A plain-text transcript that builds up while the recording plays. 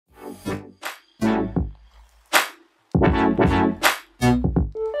Welcome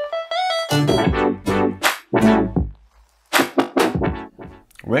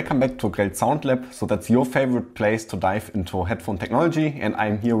back to Grell Sound Lab. So that's your favorite place to dive into headphone technology, and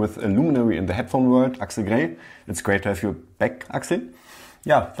I'm here with a luminary in the headphone world, Axel Grell. It's great to have you back, Axel.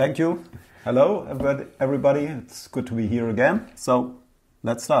 Yeah, thank you. Hello, everybody. It's good to be here again. So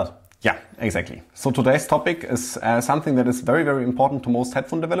let's start. Yeah, exactly. So today's topic is something that is very, very important to most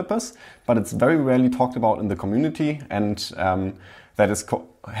headphone developers, but it's very rarely talked about in the community, and that is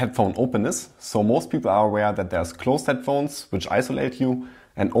headphone openness. So most people are aware that there's closed headphones, which isolate you,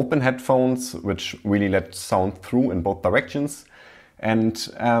 and open headphones, which really let sound through in both directions. And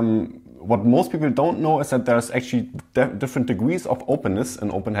what most people don't know is that there's actually different degrees of openness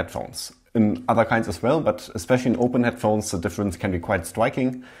in open headphones. In other kinds as well, but especially in open headphones, the difference can be quite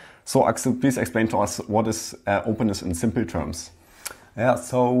striking. So Axel, please explain to us what is openness in simple terms. Yeah,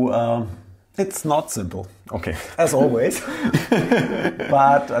 so it's not simple. Okay. As always.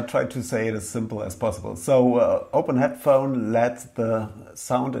 But I try to say it as simple as possible. So open headphone lets the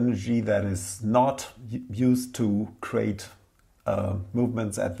sound energy that is not used to create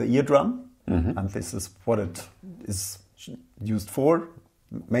movements at the eardrum. Mm-hmm. And this is what it is used for,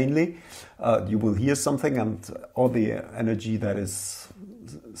 mainly. You will hear something, and all the energy that is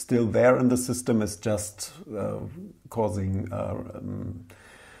still there in the system is just causing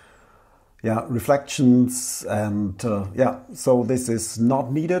reflections, and so this is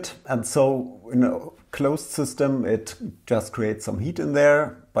not needed. And so in a closed system it just creates some heat in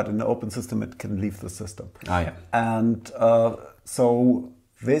there, but in an open system it can leave the system. And so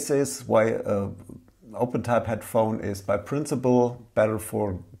this is why open type headphone is by principle better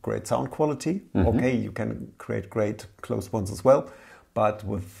for great sound quality. Mm-hmm. Okay, you can create great closed ones as well, but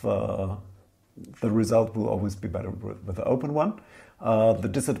with the result will always be better with the open one. The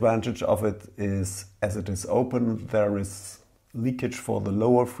disadvantage of it is, as it is open, there is leakage for the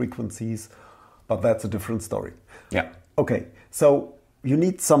lower frequencies, but that's a different story. Yeah. Okay, so you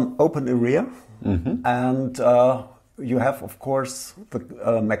need some open area, mm-hmm. and you have, of course, the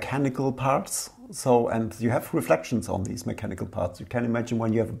mechanical parts. So, and you have reflections on these mechanical parts. You can imagine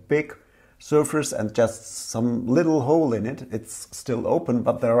when you have a big surface and just some little hole in it, it's still open,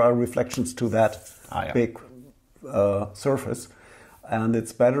 but there are reflections to that big surface. And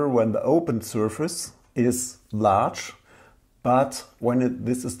it's better when the open surface is large, but when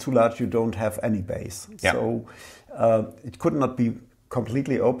this is too large, you don't have any bass. Yeah. So it could not be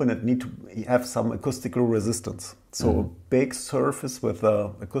completely open. It need to have some acoustical resistance. So a big surface with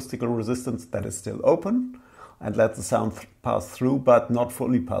acoustical resistance that is still open and let the sound pass through, but not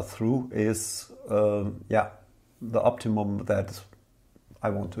fully pass through, is the optimum that I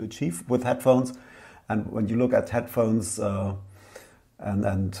want to achieve with headphones. And when you look at headphones,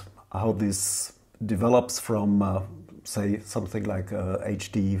 and how this develops from, say, something like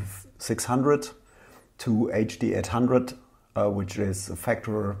HD 600 to HD 800, which is a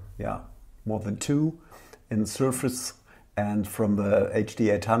factor, more than 2 in surface, and from the HD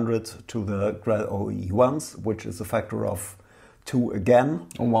 800 to the Grell OE1s, which is a factor of 2 again.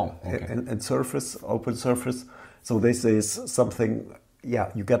 Oh wow! Okay. In surface, open surface. So this is something.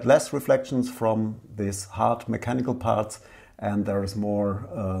 You get less reflections from these hard mechanical parts, and there is more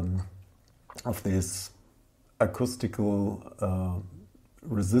of this acoustical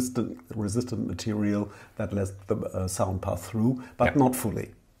resistant material that lets the sound pass through, but not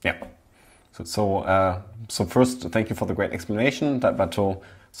fully. Yeah. So first, thank you for the great explanation. But to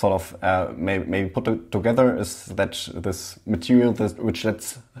sort of maybe put it together is that this material which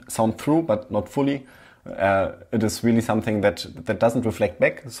lets sound through but not fully, it is really something that doesn't reflect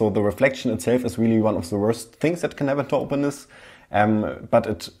back. So the reflection itself is really one of the worst things that can happen to openness.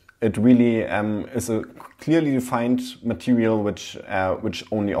 But it really is a clearly defined material which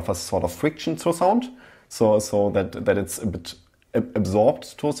only offers sort of friction to sound. So that it's a bit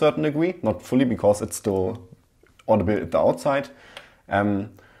absorbed to a certain degree, not fully because it's still audible at the outside.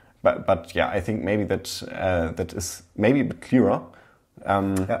 But I think maybe that is maybe a bit clearer.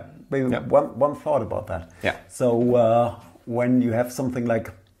 One thought about that. Yeah. So when you have something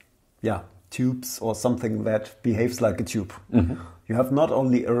like tubes or something that behaves like a tube, mm-hmm. you have not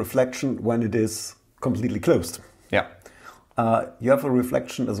only a reflection when it is completely closed. Yeah. You have a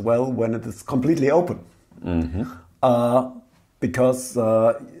reflection as well when it is completely open. Mm-hmm. Because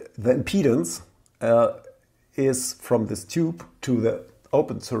the impedance is from this tube to the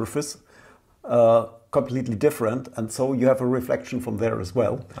open surface completely different, and so you have a reflection from there as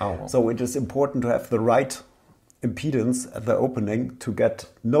well. Oh. So it is important to have the right impedance at the opening to get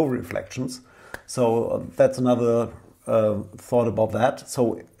no reflections. So that's another thought about that.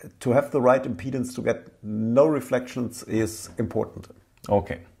 So to have the right impedance to get no reflections is important.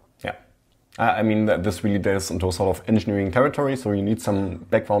 Okay, yeah. I mean, this really goes into a sort of engineering territory, so you need some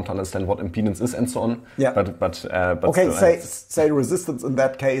background to understand what impedance is and so on. Yeah. But okay, still, say resistance in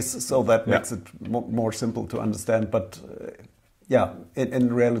that case, so that makes it more simple to understand. But yeah,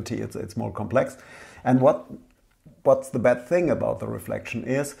 in reality, it's more complex. And what's the bad thing about the reflection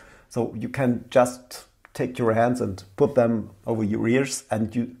is, so you can just take your hands and put them over your ears,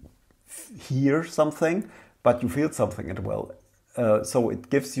 and you hear something, but you feel something as well. So it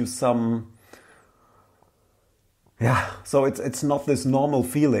gives you some. Yeah, so it's not this normal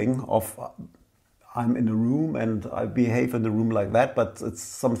feeling of I'm in a room and I behave in the room like that, but it's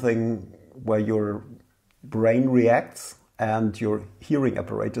something where your brain reacts and your hearing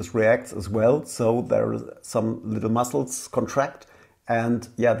apparatus reacts as well. So there are some little muscles contract, and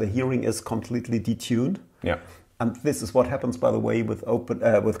yeah, the hearing is completely detuned. Yeah, and this is what happens, by the way,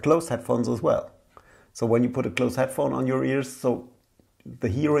 with closed headphones as well. So when you put a closed headphone on your ears, so the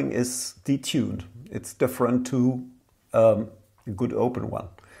hearing is detuned. It's different to a good open one.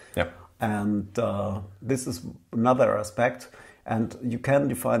 Yeah. And this is another aspect. And you can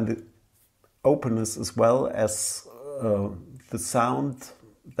define the openness as well as the sound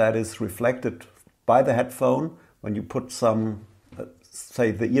that is reflected by the headphone when you put some,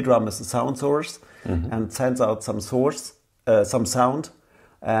 say the eardrum is a sound source, and sends out some sound,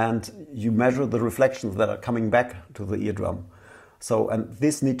 and you measure the reflections that are coming back to the eardrum. So, and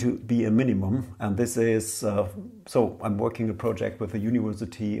this need to be a minimum, and this is, so I'm working a project with the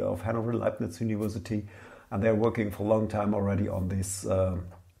University of Hanover, Leibniz University, and they're working for a long time already on this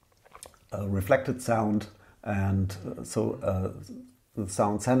reflected sound, and so the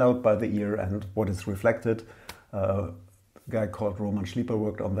sound sent out by the ear and what is reflected. A guy called Roman Schlieper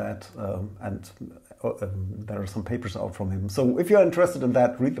worked on that, and there are some papers out from him. So if you're interested in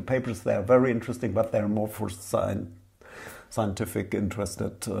that, read the papers. They're very interesting, but they're more for scientific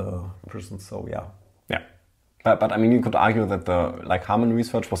interested persons. So yeah. Yeah. But I mean, you could argue that the Harman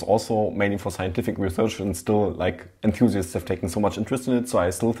research was also mainly for scientific research, and still enthusiasts have taken so much interest in it. So I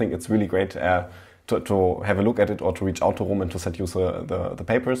still think it's really great to have a look at it, or to reach out to Roman to set use the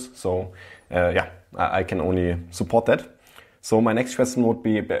papers. So yeah, I can only support that. So my next question would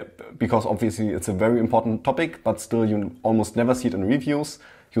be, because obviously it's a very important topic, but still you almost never see it in reviews.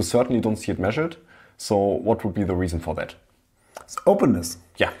 You certainly don't see it measured. So what would be the reason for that? It's openness.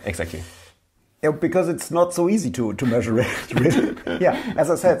 Yeah, exactly. Yeah, because it's not so easy to measure it, really. Yeah, as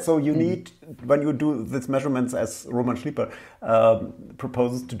I said, so you need, when you do these measurements, as Roman Schlieper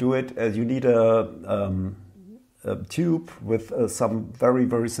proposes to do it, you need a tube with some very,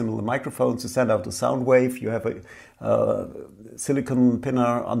 very similar microphones to send out a sound wave. You have a silicon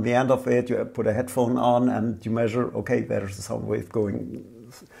pinner on the end of it. You put a headphone on and you measure, okay, there's a sound wave going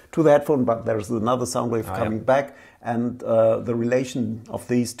to the headphone, but there's another sound wave coming back. And the relation of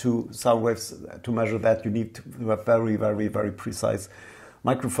these two sound waves, to measure that, you need to have very, very, very precise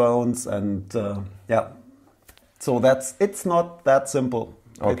microphones. And yeah, so it's not that simple.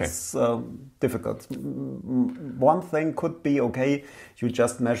 Okay. It's difficult. One thing could be, okay, you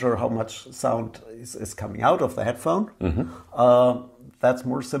just measure how much sound is coming out of the headphone. That's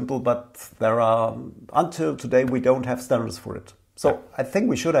more simple, but there are, until today, we don't have standards for it. So I think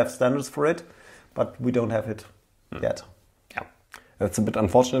we should have standards for it, but we don't have it yet. Yeah, that's a bit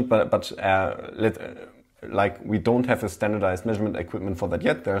unfortunate, but we don't have a standardized measurement equipment for that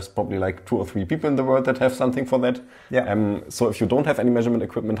yet. There's probably 2 or 3 people in the world that have something for that. Yeah. So if you don't have any measurement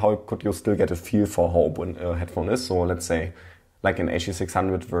equipment, how could you still get a feel for how open a headphone is? So let's say like an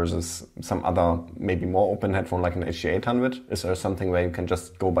HG600 versus some other maybe more open headphone like an HG800. Is there something where you can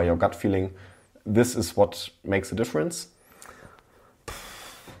just go by your gut feeling, this is what makes a difference?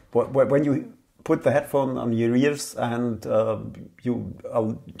 When you put the headphone on your ears and you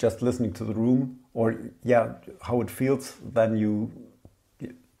are just listening to the room, or how it feels, then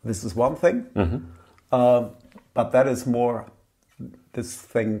this is one thing. But that is more this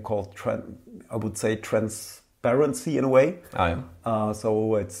thing called, I would say, transparency in a way.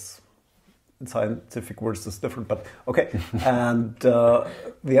 So it's, in scientific words is different, but okay. And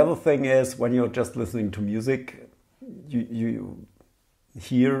the other thing is, when you're just listening to music, you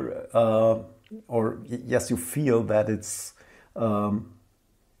hear, you feel that it's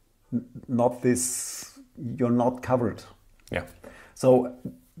not this, you're not covered. Yeah. So,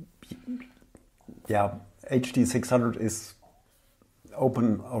 yeah, HD600 is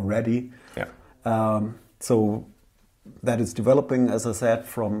open already. Yeah. So that is developing, as I said,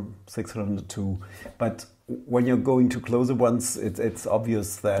 from 600 to, but when you're going to closer ones, it's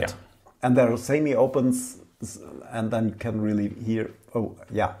obvious that, and there are semi-opens and then you can really hear, oh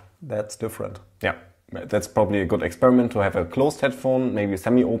yeah, that's different. Yeah, that's probably a good experiment to have a closed headphone, maybe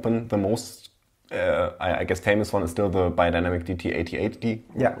semi-open. The most, I guess, famous one is still the Biodynamic DT88D,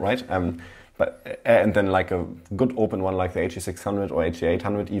 yeah, right? And then like a good open one like the HE600 or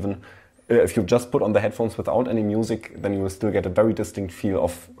HE800 even. If you just put on the headphones without any music, then you will still get a very distinct feel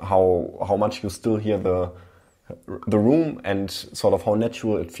of how much you still hear the room and sort of how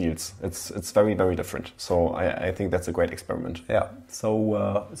natural it feels. It's very, very different. So I think that's a great experiment. Yeah.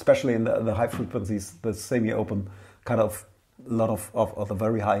 So especially in the high frequencies, the semi-open kind of a lot of the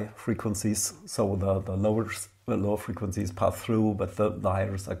very high frequencies. So the lower frequencies pass through, but the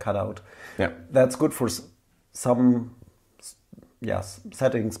highers are cut out. Yeah. That's good for some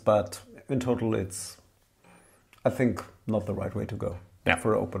settings, but in total, it's, I think, not the right way to go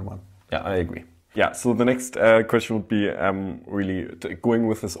for an open one. Yeah, I agree. Yeah, so the next question would be really going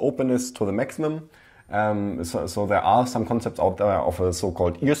with this openness to the maximum. So there are some concepts out there of a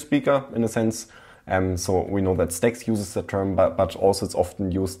so-called ear speaker, in a sense. So we know that Stax uses the term, but also it's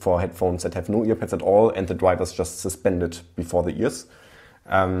often used for headphones that have no earpads at all and the driver's just suspended before the ears.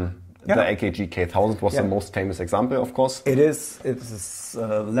 The AKG K1000 was the most famous example, of course. It's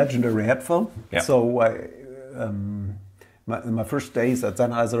a legendary headphone. Yeah. So my first days at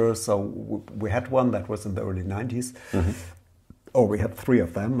Sennheiser, so we had one that was in the early 90s. Mm-hmm. Or we had 3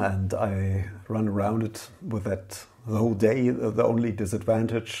 of them, and I ran around it with that the whole day. The only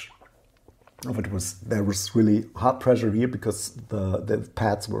disadvantage of it was there was really hard pressure here because the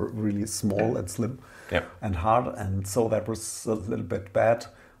pads were really small and slim and hard, and so that was a little bit bad.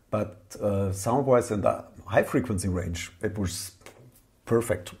 But sound-wise, in the high-frequency range, it was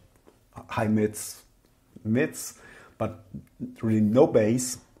perfect. High mids, but really no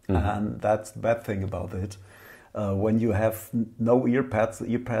bass, and that's the bad thing about it. When you have no earpads, the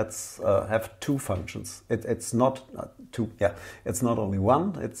earpads have 2 functions. It's not two. Yeah, it's not only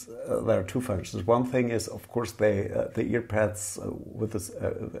one. There are 2 functions. One thing is, of course, the earpads with this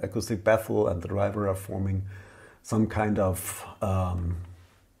acoustic baffle and the driver are forming some kind of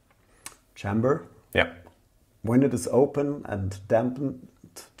chamber. Yeah. When it is open and dampened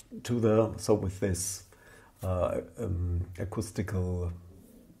with this acoustical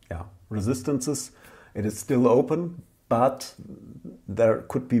resistances, it is still open, but there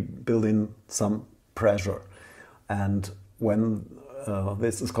could be built in some pressure. And when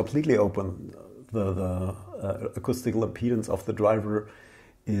this is completely open, the acoustical impedance of the driver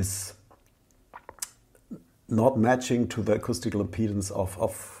is not matching to the acoustical impedance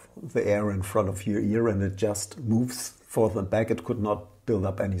of the air in front of your ear, and it just moves forth and back. It could not build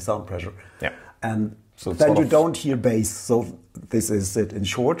up any sound pressure. Yeah. And so then you don't hear bass. So this is it in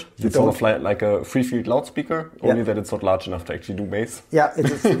short. It's sort of like a free field loudspeaker, only that it's not large enough to actually do bass. Yeah, it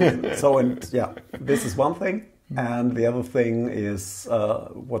is. So this is one thing. And the other thing is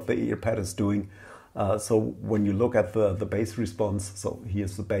what the earpad is doing. So when you look at the bass response, so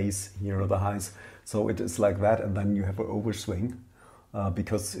here's the bass, here are the highs. So it is like that, and then you have an overswing.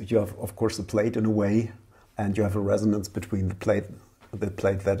 Because you have, of course, a plate in a way, and you have a resonance between the plate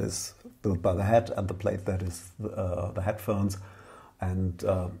that is built by the head and the plate that is the headphones, and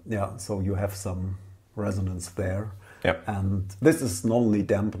so you have some resonance there. Yep. And this is normally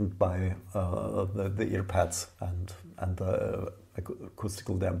dampened by the earpads and the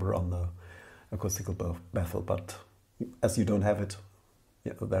acoustical damper on the acoustical baffle. But as you don't have it,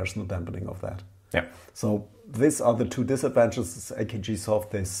 there's no dampening of that. Yeah. So these are the 2 disadvantages. AKG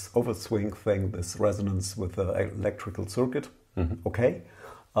solved this overswing thing, this resonance with the electrical circuit. Mm-hmm. Okay.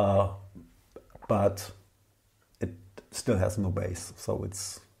 But it still has no bass.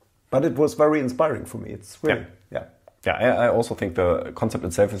 But it was very inspiring for me. It's really, Yeah, I also think the concept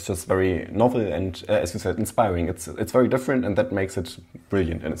itself is just very novel and, as you said, inspiring. It's very different, and that makes it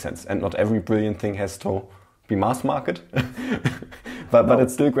brilliant in a sense. And not every brilliant thing has to be mass market. But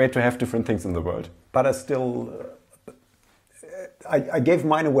it's still great to have different things in the world. But I still, I gave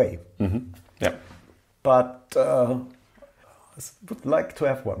mine away. Mm-hmm. Yeah. But I would like to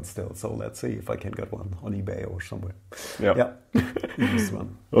have one still. So let's see if I can get one on eBay or somewhere. Yeah. This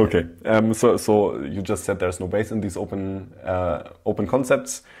one. Okay. So you just said there's no bass in these open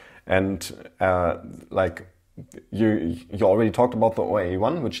concepts, and You already talked about the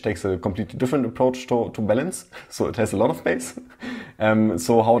OA1, which takes a completely different approach to balance. So it has a lot of bass.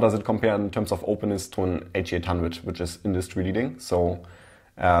 So how does it compare in terms of openness to an HE800, which is industry leading? So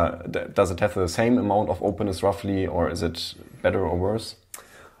does it have the same amount of openness roughly, or is it better or worse?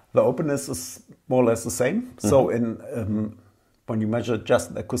 The openness is more or less the same. Mm-hmm. So when you measure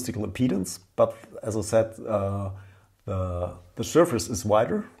just the acoustical impedance, but as I said, the surface is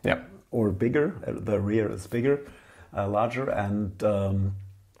wider. Yeah. or bigger. The rear is bigger, larger, and the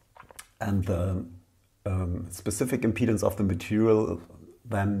specific impedance of the material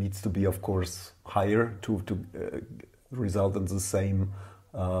then needs to be, of course, higher to result in the same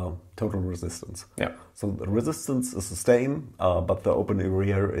total resistance. Yeah. So the resistance is the same, but the open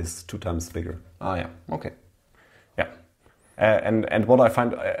rear is 2 times bigger. Ah, yeah. Okay. Yeah. And what I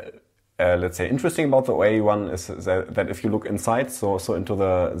find, let's say, interesting about the OA1 is that if you look inside, so into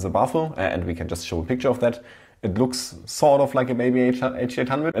the baffle, and we can just show a picture of that, it looks sort of like a baby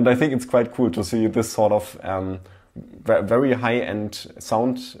H800, and I think it's quite cool to see this sort of very high-end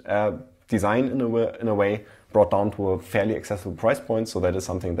sound design in a way brought down to a fairly accessible price point. So that is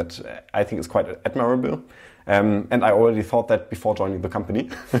something that I think is quite admirable. And I already thought that before joining the company.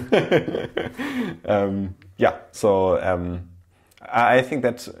 Yeah, so I think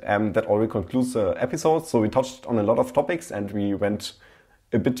that that already concludes the episode. So we touched on a lot of topics and we went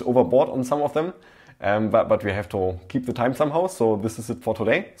a bit overboard on some of them. But we have to keep the time somehow. So this is it for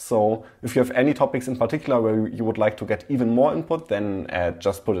today. So if you have any topics in particular where you would like to get even more input, then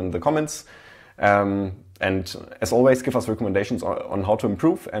just put in the comments. And as always, give us recommendations on how to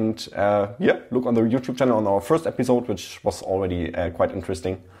improve. And yeah, look on the YouTube channel on our first episode, which was already quite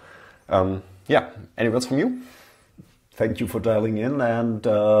interesting. Yeah, any words from you? Thank you for dialing in. And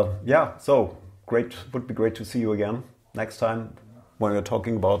yeah, so great. Would be great to see you again next time when we're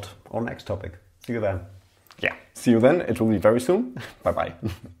talking about our next topic. See you then. Yeah, see you then. It will be very soon. Bye-bye.